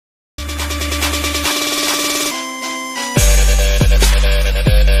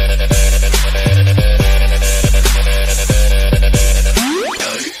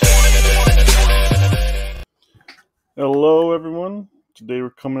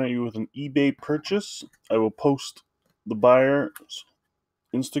coming at you with an eBay purchase. I will post the buyer's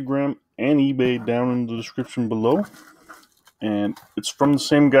Instagram and eBay down in the description below. And it's from the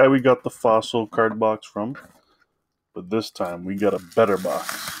same guy we got the fossil card box from. But this time we got a better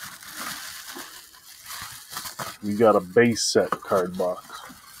box. We got a base set card box.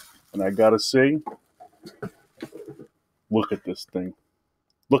 And I gotta say, look at this thing.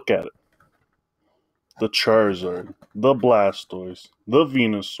 Look at it. The Charizard, the Blastoise, the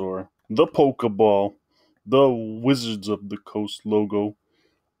Venusaur, the Pokeball, the Wizards of the Coast logo,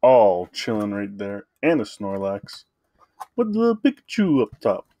 all chilling right there, and a Snorlax with the Pikachu up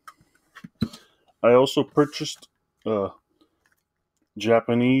top. I also purchased a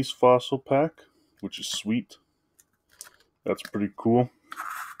Japanese fossil pack, which is sweet. That's pretty cool.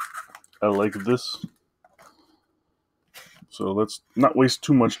 I like this. So let's not waste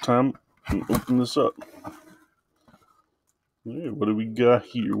too much time and open this up. Hey, what do we got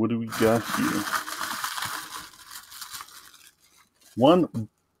here? What do we got here? One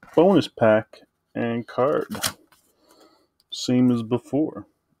bonus pack and card. Same as before.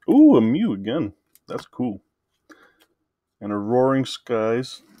 Ooh, a Mew again. That's cool. And a Roaring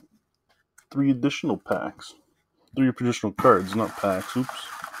Skies. 3 additional packs. 3 additional cards, not packs. Oops.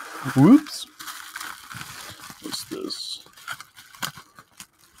 Whoops. What's this?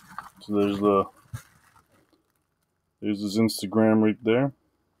 So there's his Instagram right there.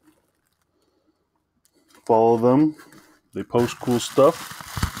 Follow them. They post cool stuff.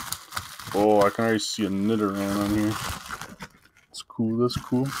 Oh, I can already see a Nidoran on here. That's cool, that's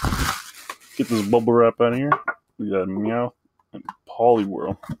cool. Get this bubble wrap out of here. We got Meow and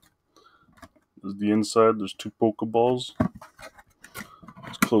Poliwhirl. This is the inside. There's 2 Pokeballs.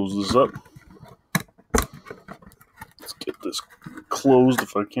 Let's close this up. Let's get this closed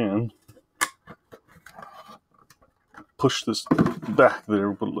if I can. Push this back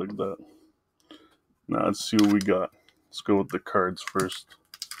there, put it like that. Now let's see what we got. Let's go with the cards first.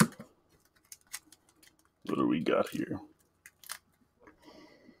 What do we got here?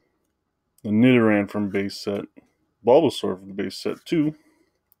 The Nidoran from base set. Bulbasaur from base set 2.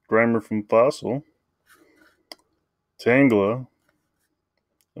 Grimer from Fossil. Tangela.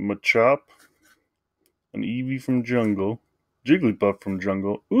 A Machop. An Eevee from Jungle. Jigglypuff from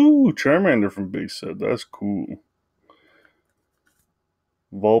Jungle. Ooh, Charmander from base set. That's cool.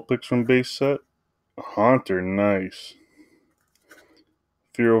 Vulpix from base set. Haunter, nice.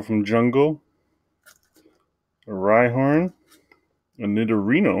 Fearow from Jungle. A Rhyhorn. A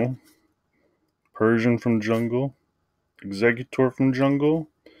Nidorino. Persian from Jungle. Executor from Jungle.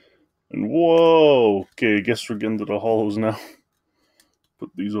 And whoa! Okay, I guess we're getting to the hollows now. Put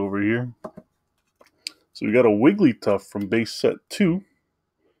these over here. So we got a Wigglytuff from base set 2.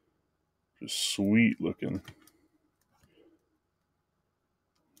 Just sweet looking.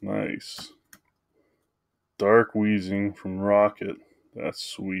 Nice. Dark Weezing from Rocket. That's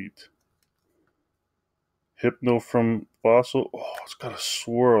sweet. Hypno from Fossil. Oh, it's got a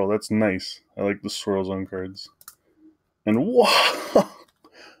swirl. That's nice. I like the swirls on cards. And wow!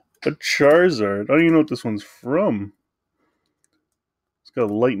 A Charizard. I don't even know what this one's from. It's got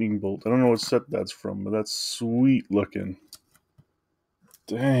a lightning bolt. I don't know what set that's from, but that's sweet looking.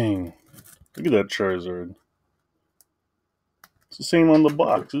 Dang. Look at that Charizard. It's the same on the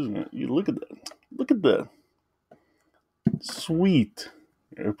box, isn't it? You look at that. Look at that. Sweet.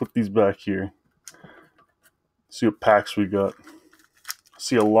 I'll put these back here. See what packs we got. I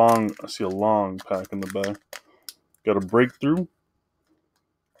see a long pack in the back. Got a Breakthrough.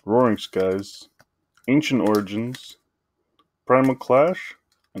 Roaring Skies. Ancient Origins. Primal Clash.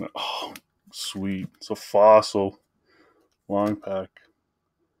 And oh, sweet. It's a Fossil. Long pack.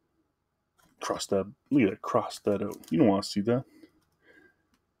 Cross that. Look at that. Cross that out. You don't want to see that.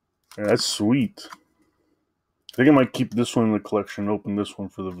 Yeah, that's sweet. I think I might keep this one in the collection and open this one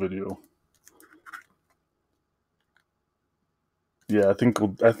for the video. Yeah, I think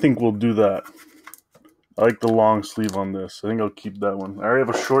we'll do that. I like the long sleeve on this. I think I'll keep that one. I already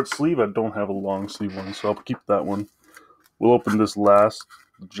have a short sleeve. I don't have a long sleeve one, so I'll keep that one. We'll open this last,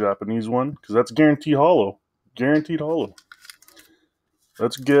 the Japanese one, because that's guaranteed hollow. Guaranteed hollow.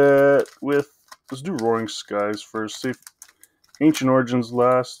 Let's do Roaring Skies first. Save Ancient Origins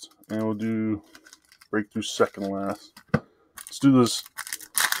last, and we'll do Breakthrough second last. Let's do this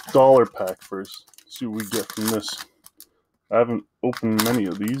dollar pack first. See what we get from this. I haven't opened many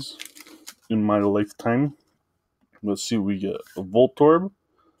of these in my lifetime. Let's see what we get. A Voltorb,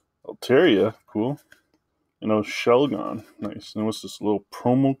 Altaria, cool. And a Shelgon, nice. And what's this little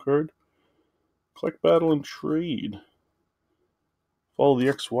promo card? Collect, battle, and trade. Follow the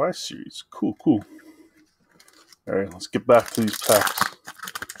XY series. Cool, cool. Alright, let's get back to these packs.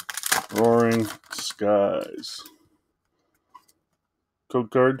 Roaring Skies. Code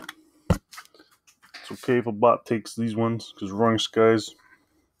card. It's okay if a bot takes these ones, because Roaring Skies,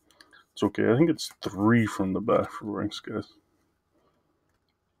 it's okay. I think it's 3 from the back for Roaring Skies.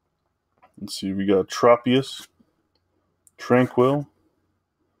 Let's see, we got Tropius, Tranquil,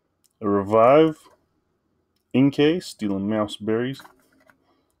 a Revive, Inkay, stealing mouse berries,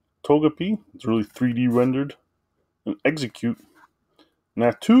 Togepi, it's really 3D rendered, an Execute,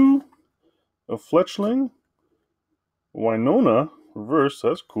 Natu, a Fletchling, Winona, reverse,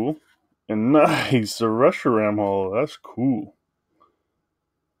 that's cool, and nice, a Reshiram Holo, that's cool.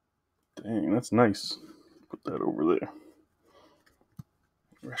 Dang, that's nice. Put that over there.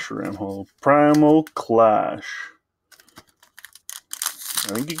 Reshiram Holo, Primal Clash.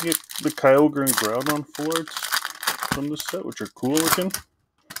 I think you get the Kyogre and Groudon full arts from this set, which are cool looking.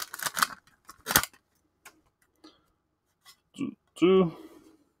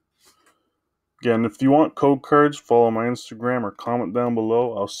 Again, if you want code cards, follow my Instagram or comment down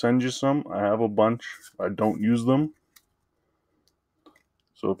below. I'll send you some. I have a bunch. I don't use them.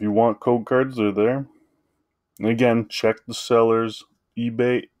 So if you want code cards, they're there. And again, check the sellers,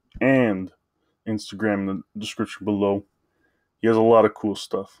 eBay, and Instagram in the description below. He has a lot of cool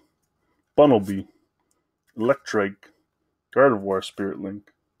stuff. Bunnelby, Electrike, Gardevoir Spirit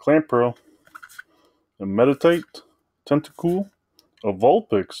Link, Clamperl, a Meditite, Tentacool, a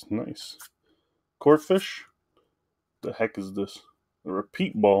Vulpix, nice. Corphish, the heck is this? A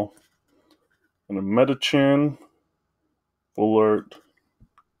Repeat Ball, and a Metachan, full art,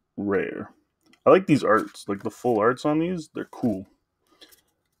 rare. I like these arts, like the full arts on these, they're cool.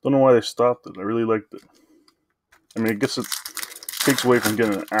 Don't know why they stopped it, I really liked it. I mean, I guess it takes away from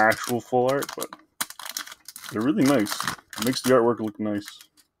getting an actual full art, but they're really nice. It makes the artwork look nice.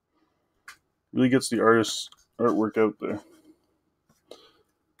 Really gets the artist's artwork out there,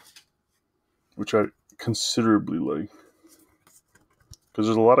 which I considerably like. Because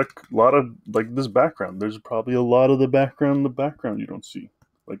there's a lot of like this background. There's probably a lot of the background in the background you don't see.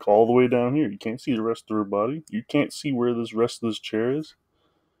 Like all the way down here. You can't see the rest of her body. You can't see where this rest of this chair is.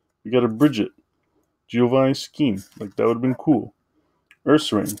 You gotta bridge it. Giovanni's Scheme. Like that would have been cool.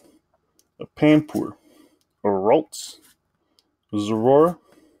 Ursaring. A Panpour. A Ralts. A Zorora.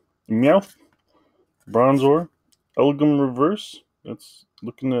 A Meowth. Bronzor. Elegum Reverse. That's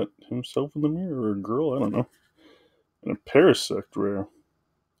looking at himself in the mirror, or a girl, I don't know. And a Parasect rare.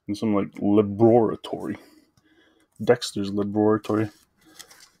 And some like laboratory. Dexter's laboratory.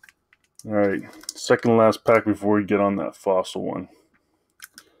 Alright, second last pack before we get on that fossil one.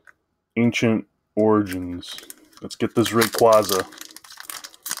 Ancient Origins. Let's get this Rayquaza.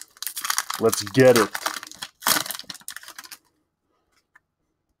 Let's get it.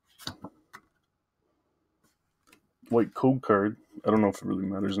 White code card. I don't know if it really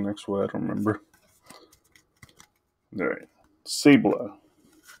matters in XY, I don't remember. Alright. Sabla.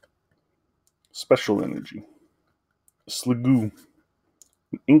 Special Energy. Sliggoo.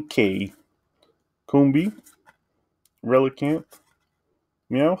 Inkay. Combee. Relicanth.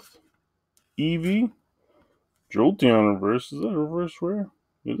 Meowth. Eevee. Jolteon reverse. Is that a reverse rare?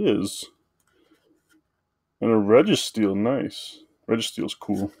 It is. And a Registeel. Nice. Registeel's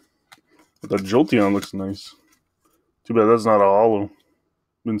cool. But that Jolteon looks nice. Too bad that's not a holo.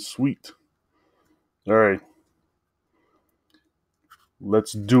 Been sweet. Alright.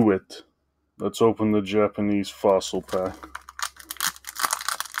 Let's do it. Let's open the Japanese fossil pack.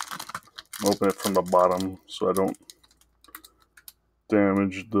 Open it from the bottom so I don't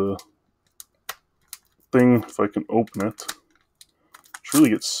damage the thing if I can open it. Should really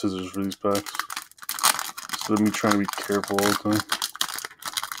get scissors for these packs instead of me trying to be careful all the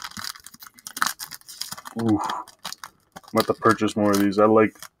time. Ooh. I'm about to purchase more of these. I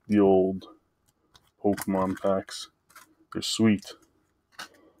like the old Pokemon packs. They're sweet.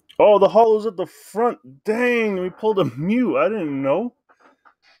 Oh, the holo's at the front. Dang, we pulled a Mew. I didn't know.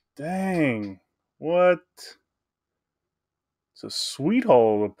 Dang. What? It's a sweet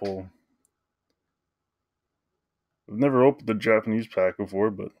holo to pull. I've never opened the Japanese pack before,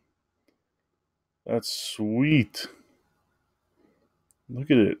 but that's sweet.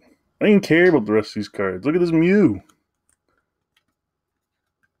 Look at it. I didn't care about the rest of these cards. Look at this Mew.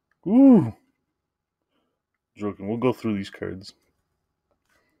 Ooh. Joking. We'll go through these cards.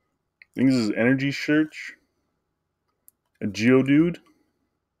 I think this is Energy Search, a Geodude,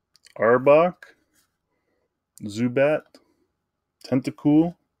 Arbok, Zubat,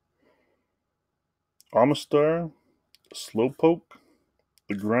 Tentacool, Amistar, a Slowpoke,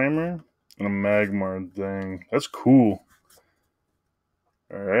 the Grimer, and a Magmar. Dang, that's cool.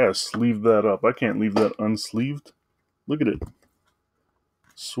 Alright, I gotta sleeve that up. I can't leave that unsleeved. Look at it.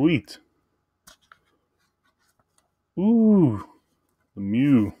 Sweet. Ooh, the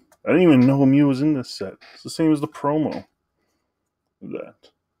Mew. I didn't even know a Mew was in this set. It's the same as the promo. Look at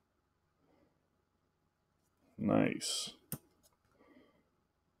that. Nice.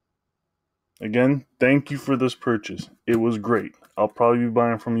 Again, thank you for this purchase. It was great. I'll probably be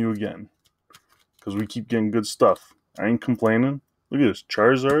buying from you again. Because we keep getting good stuff. I ain't complaining. Look at this.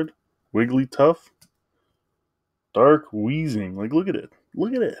 Charizard. Wigglytuff. Dark Wheezing. Like, look at it.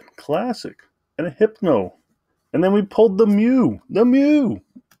 Look at it. Classic. And a Hypno. And then we pulled the Mew. The Mew.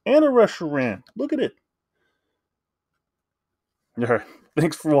 And a Reshiram. Look at it. Alright.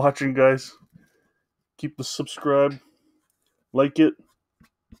 Thanks for watching, guys. Keep the subscribe. Like it.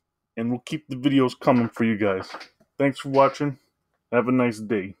 And we'll keep the videos coming for you guys. Thanks for watching. Have a nice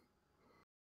day.